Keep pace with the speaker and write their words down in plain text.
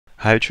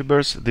Hi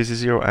YouTubers, this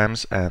is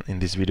ZN1 and in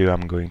this video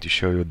I'm going to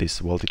show you this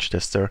voltage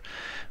tester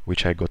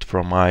which I got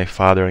from my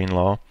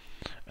father-in-law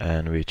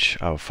and which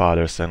our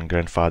fathers and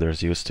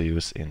grandfathers used to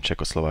use in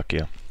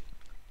Czechoslovakia.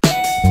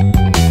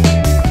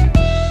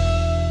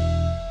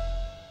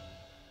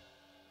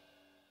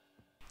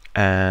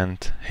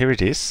 And here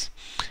it is.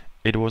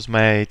 It was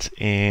made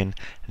in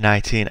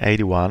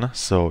 1981,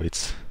 so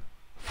it's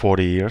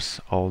 40 years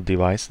old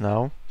device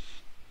now.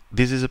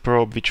 This is a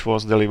probe which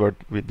was delivered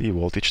with the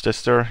voltage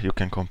tester. You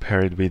can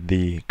compare it with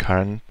the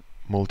current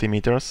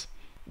multimeters.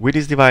 With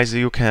this device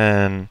you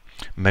can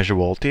measure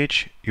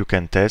voltage, you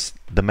can test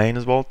the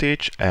mains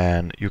voltage,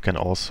 and you can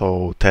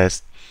also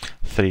test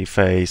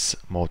three-phase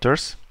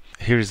motors.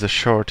 Here is a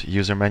short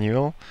user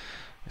manual.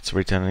 It's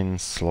written in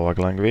Slovak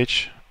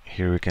language.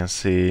 Here we can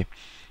see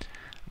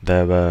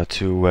there were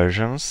two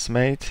versions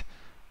made,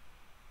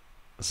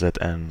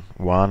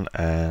 ZN1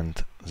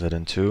 and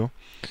ZN2.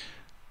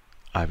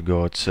 I've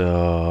got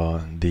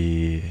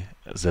the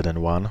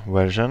ZN1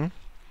 version.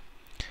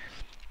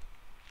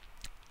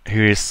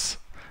 Here is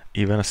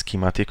even a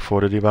schematic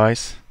for the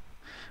device.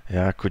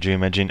 Yeah, could you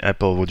imagine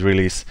Apple would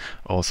release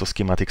also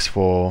schematics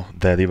for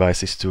their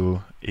devices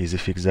to easy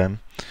fix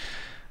them?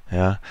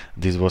 Yeah,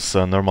 this was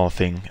a normal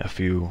thing a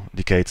few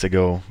decades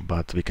ago,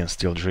 but we can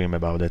still dream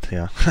about it,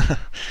 yeah.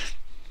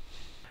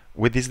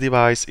 With this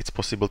device it's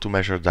possible to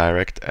measure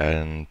direct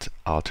and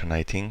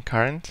alternating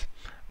current.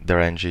 The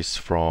range is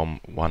from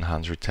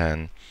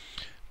 110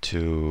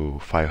 to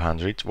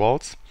 500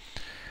 volts,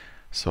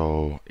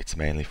 so it's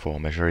mainly for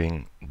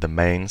measuring the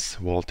mains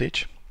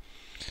voltage.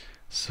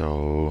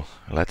 So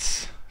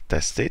let's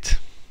test it.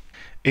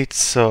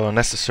 It's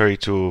necessary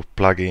to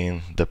plug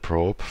in the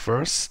probe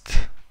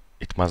first.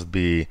 It must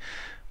be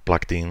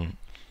plugged in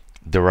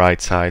the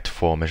right side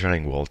for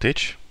measuring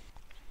voltage.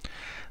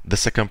 The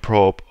second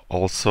probe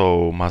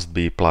also must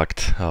be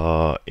plugged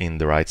in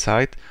the right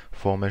side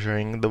for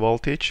measuring the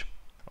voltage.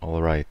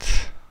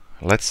 Alright,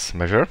 let's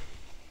measure.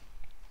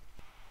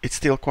 It's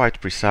still quite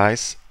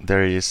precise.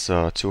 There is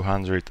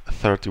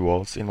 230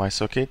 volts in my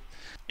socket.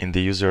 In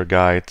the user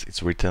guide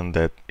it's written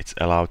that it's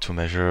allowed to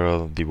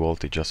measure the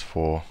voltage just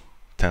for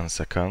 10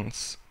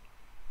 seconds.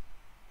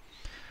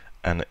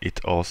 And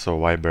it also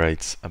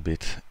vibrates a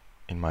bit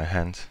in my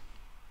hand.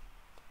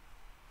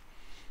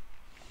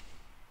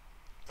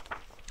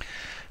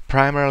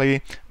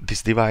 Primarily,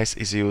 this device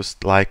is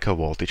used like a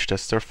voltage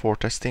tester for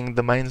testing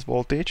the mains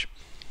voltage.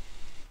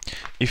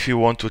 If you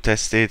want to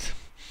test it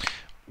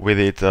with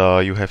it,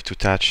 you have to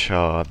touch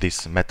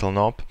this metal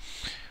knob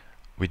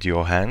with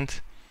your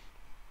hand.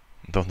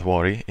 Don't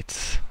worry,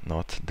 it's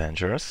not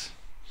dangerous.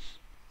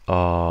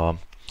 The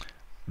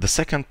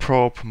second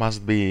probe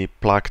must be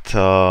plugged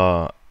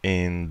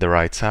in the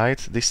right side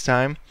this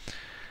time.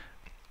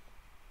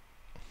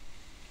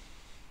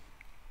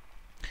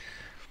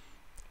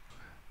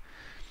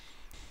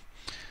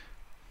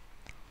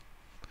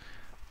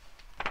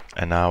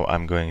 And now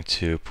I'm going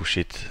to push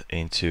it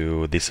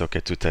into this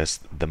socket to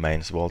test the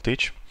mains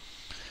voltage.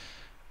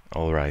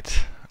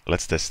 Alright,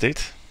 let's test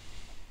it.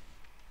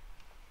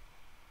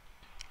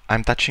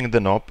 I'm touching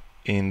the knob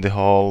in the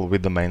hole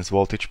with the mains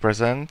voltage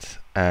present,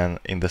 and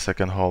in the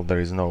second hole there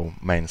is no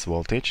mains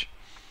voltage.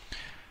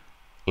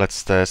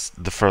 Let's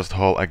test the first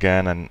hole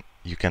again, and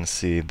you can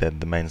see that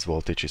the mains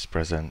voltage is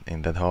present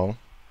in that hole.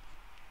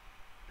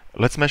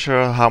 Let's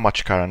measure how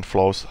much current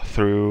flows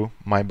through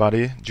my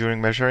body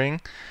during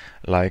measuring.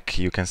 Like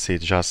you can see,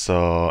 just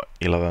 11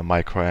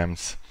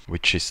 microamps,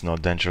 which is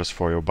not dangerous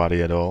for your body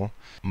at all.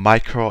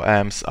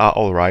 Microamps are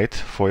alright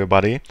for your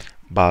body,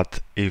 but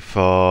if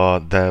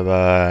there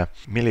were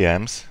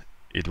milliamps,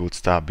 it would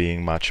start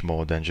being much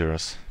more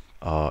dangerous.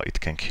 It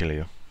can kill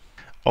you.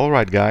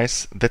 Alright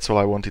guys, that's all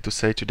I wanted to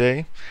say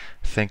today.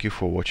 Thank you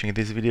for watching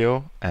this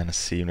video and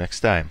see you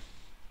next time.